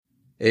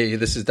Hey,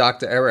 this is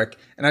Dr. Eric,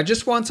 and I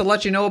just want to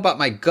let you know about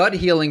my gut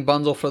healing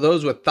bundle for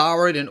those with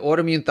thyroid and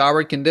autoimmune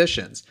thyroid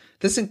conditions.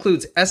 This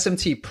includes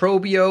SMT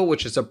Probio,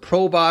 which is a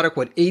probiotic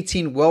with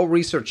 18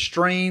 well-researched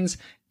strains,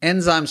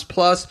 Enzymes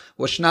Plus,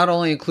 which not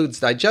only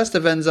includes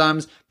digestive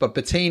enzymes, but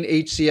betaine,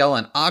 HCl,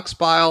 and ox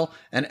bile,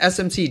 and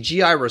SMT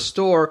GI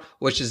Restore,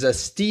 which is a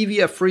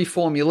stevia-free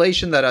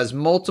formulation that has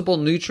multiple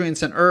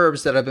nutrients and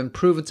herbs that have been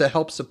proven to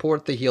help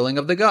support the healing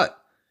of the gut.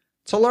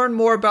 To learn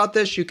more about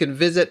this, you can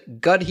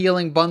visit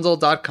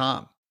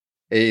guthealingbundle.com.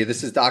 Hey,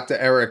 this is Dr.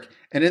 Eric,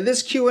 and in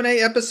this Q&A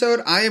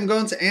episode, I am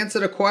going to answer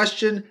the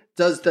question,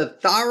 does the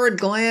thyroid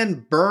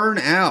gland burn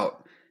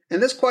out?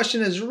 And this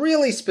question is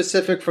really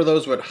specific for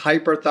those with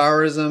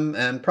hyperthyroidism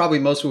and probably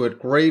mostly with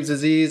Graves'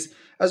 disease,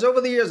 as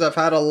over the years I've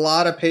had a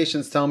lot of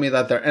patients tell me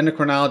that their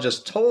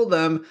endocrinologist told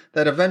them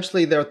that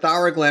eventually their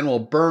thyroid gland will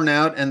burn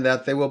out and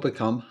that they will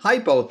become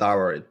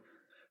hypothyroid.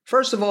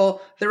 First of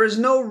all, there is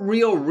no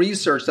real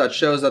research that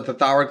shows that the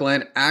thyroid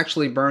gland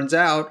actually burns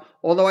out,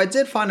 although I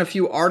did find a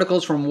few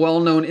articles from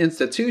well-known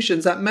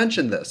institutions that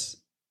mention this.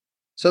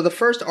 So the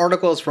first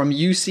article is from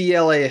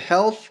UCLA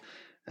Health,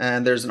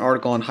 and there's an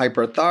article on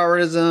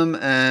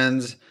hyperthyroidism,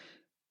 and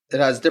it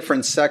has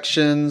different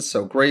sections,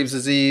 so Graves'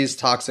 disease,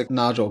 toxic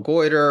nodule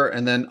goiter,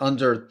 and then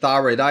under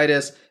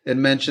thyroiditis, it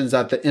mentions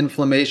that the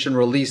inflammation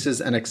releases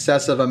an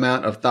excessive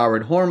amount of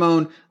thyroid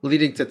hormone,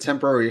 leading to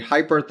temporary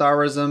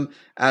hyperthyroidism.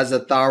 As the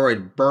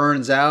thyroid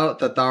burns out,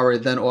 the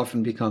thyroid then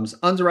often becomes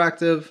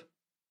underactive.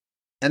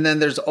 And then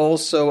there's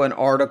also an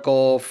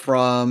article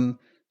from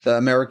the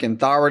American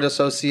Thyroid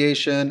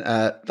Association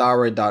at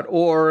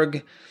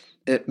thyroid.org.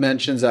 It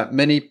mentions that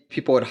many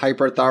people with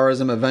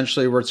hyperthyroidism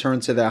eventually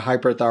return to their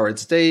hyperthyroid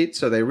state,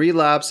 so they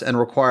relapse and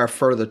require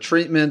further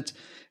treatment.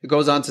 It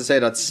goes on to say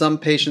that some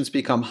patients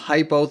become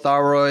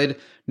hypothyroid,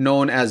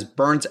 known as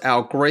burnt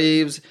out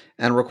Graves,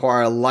 and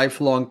require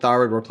lifelong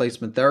thyroid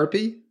replacement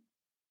therapy.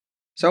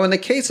 So in the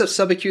case of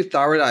subacute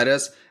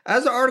thyroiditis,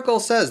 as the article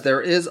says,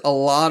 there is a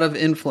lot of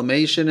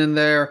inflammation in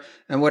there,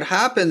 and what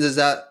happens is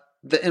that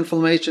the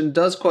inflammation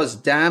does cause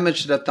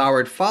damage to the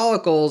thyroid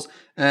follicles,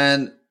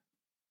 and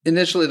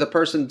initially the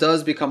person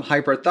does become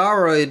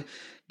hyperthyroid,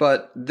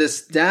 but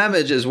this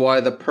damage is why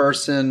the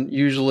person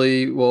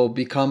usually will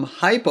become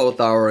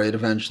hypothyroid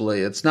eventually.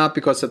 It's not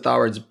because the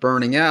thyroid's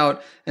burning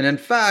out. And in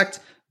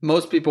fact,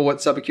 most people with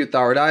subacute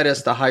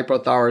thyroiditis, the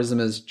hypothyroidism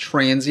is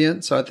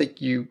transient. So I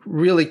think you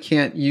really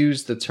can't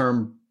use the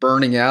term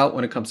burning out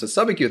when it comes to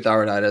subacute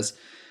thyroiditis.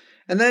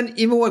 And then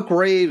even with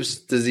Graves'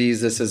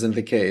 disease, this isn't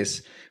the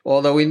case,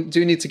 although we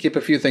do need to keep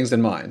a few things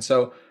in mind.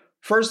 So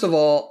first of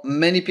all,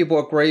 many people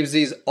with Graves'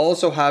 disease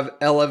also have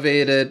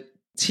elevated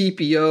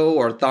TPO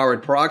or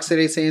thyroid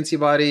peroxidase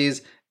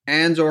antibodies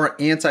and or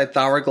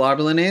anti-thyroid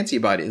globulin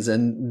antibodies.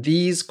 And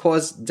these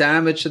cause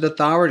damage to the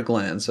thyroid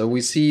gland. So we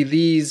see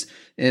these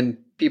in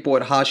people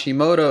with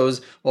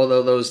Hashimoto's,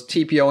 although those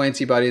TPO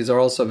antibodies are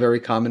also very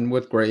common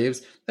with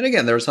Graves. And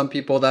again, there are some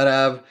people that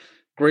have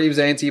Graves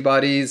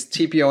antibodies,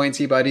 TPO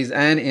antibodies,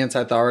 and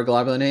anti-thyroid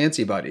globulin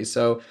antibodies.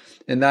 So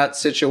in that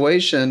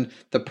situation,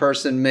 the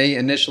person may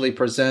initially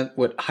present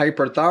with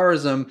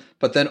hyperthyroidism,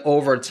 but then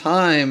over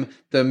time,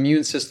 the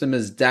immune system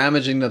is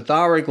damaging the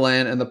thyroid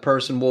gland and the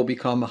person will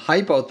become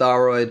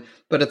hypothyroid,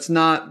 but it's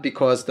not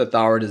because the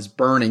thyroid is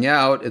burning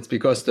out, it's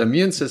because the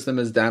immune system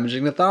is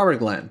damaging the thyroid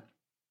gland.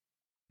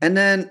 And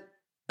then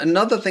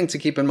another thing to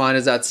keep in mind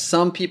is that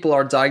some people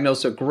are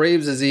diagnosed with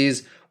Graves'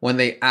 disease when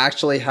they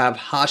actually have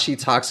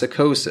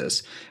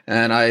hashitoxicosis.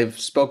 And I've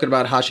spoken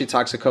about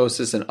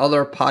hashitoxicosis in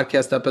other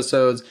podcast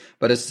episodes,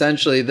 but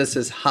essentially this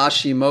is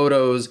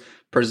Hashimoto's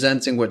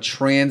presenting with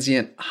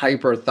transient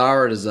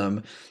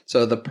hyperthyroidism.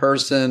 So the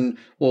person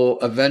will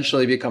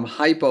eventually become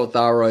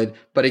hypothyroid,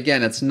 but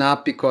again, it's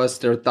not because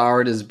their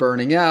thyroid is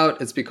burning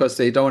out, it's because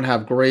they don't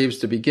have Graves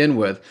to begin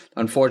with.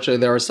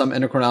 Unfortunately, there are some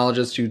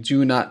endocrinologists who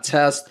do not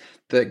test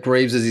the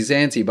Graves' disease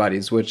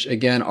antibodies, which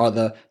again are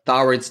the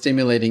thyroid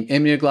stimulating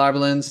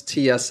immunoglobulins,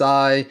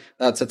 TSI.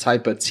 That's a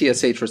type of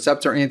TSH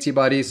receptor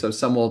antibody. So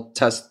some will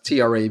test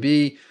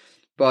TRAB,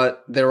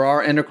 but there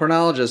are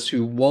endocrinologists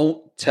who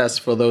won't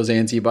test for those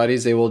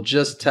antibodies. They will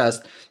just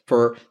test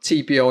for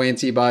TPO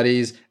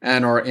antibodies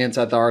and or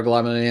anti-thyroid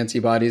globulin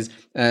antibodies.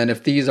 And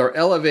if these are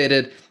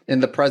elevated in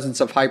the presence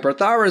of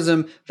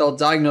hyperthyroidism, they'll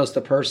diagnose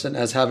the person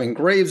as having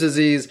Graves'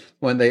 disease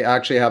when they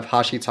actually have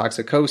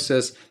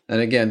hashitoxicosis.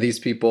 And again, these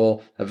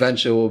people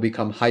eventually will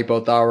become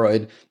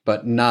hypothyroid,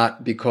 but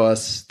not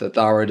because the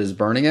thyroid is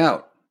burning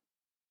out.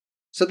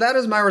 So that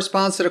is my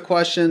response to the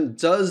question,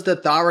 does the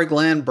thyroid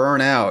gland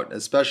burn out,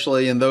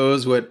 especially in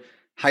those with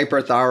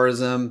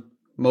hyperthyroidism,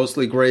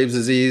 mostly Graves'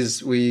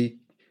 disease? We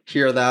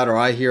hear that, or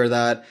I hear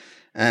that.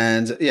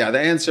 And yeah, the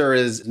answer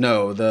is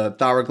no, the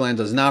thyroid gland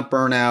does not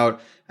burn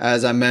out.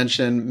 As I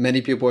mentioned,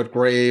 many people with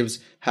Graves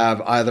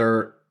have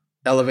either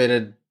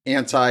elevated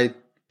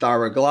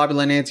anti-thyroid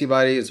globulin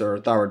antibodies or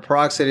thyroid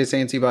peroxidase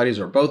antibodies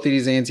or both of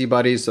these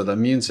antibodies. So the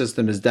immune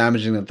system is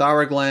damaging the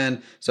thyroid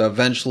gland. So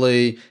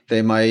eventually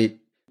they might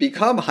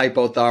become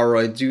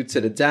hypothyroid due to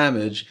the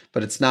damage,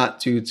 but it's not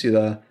due to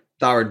the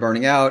thyroid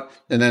burning out.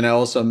 And then I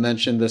also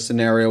mentioned the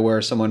scenario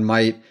where someone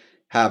might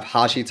have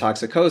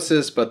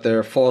Hashimotosis, but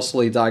they're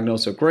falsely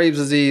diagnosed with Graves'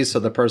 disease. So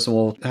the person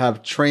will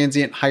have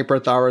transient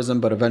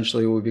hyperthyroidism, but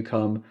eventually will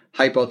become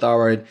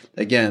hypothyroid.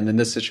 Again, in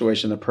this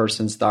situation, the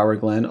person's thyroid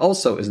gland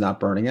also is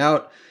not burning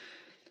out.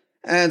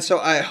 And so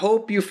I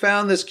hope you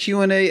found this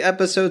Q&A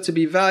episode to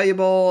be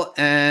valuable.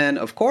 And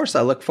of course,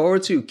 I look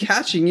forward to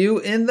catching you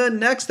in the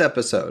next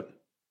episode.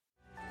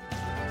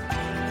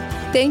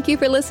 Thank you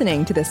for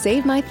listening to the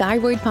Save My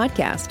Thyroid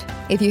podcast.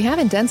 If you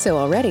haven't done so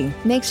already,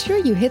 make sure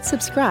you hit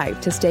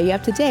subscribe to stay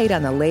up to date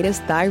on the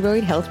latest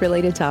thyroid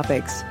health-related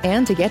topics.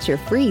 And to get your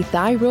free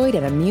thyroid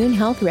and immune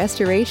health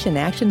restoration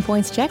action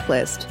points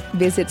checklist,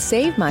 visit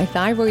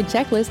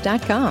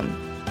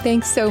SaveMyThyroidChecklist.com.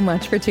 Thanks so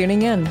much for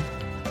tuning in.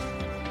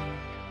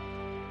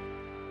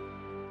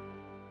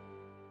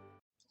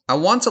 I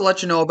want to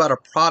let you know about a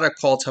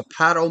product called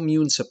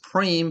Hepatoimmune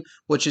Supreme,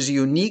 which is a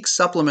unique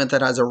supplement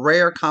that has a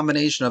rare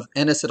combination of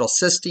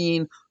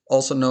N-acetylcysteine,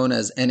 also known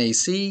as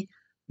NAC,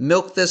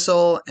 milk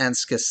thistle, and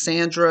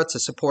schisandra to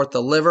support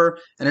the liver.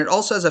 And it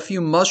also has a few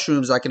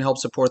mushrooms that can help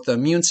support the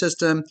immune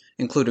system,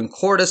 including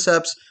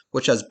cordyceps,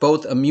 which has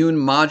both immune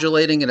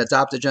modulating and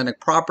adaptogenic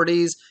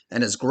properties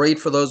and is great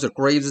for those with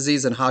Graves'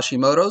 disease and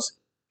Hashimoto's.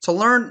 To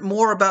learn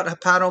more about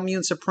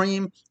Hepatoimmune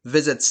Supreme,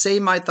 visit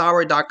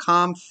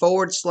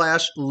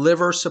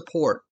SaveMyThyroid.com/liver support.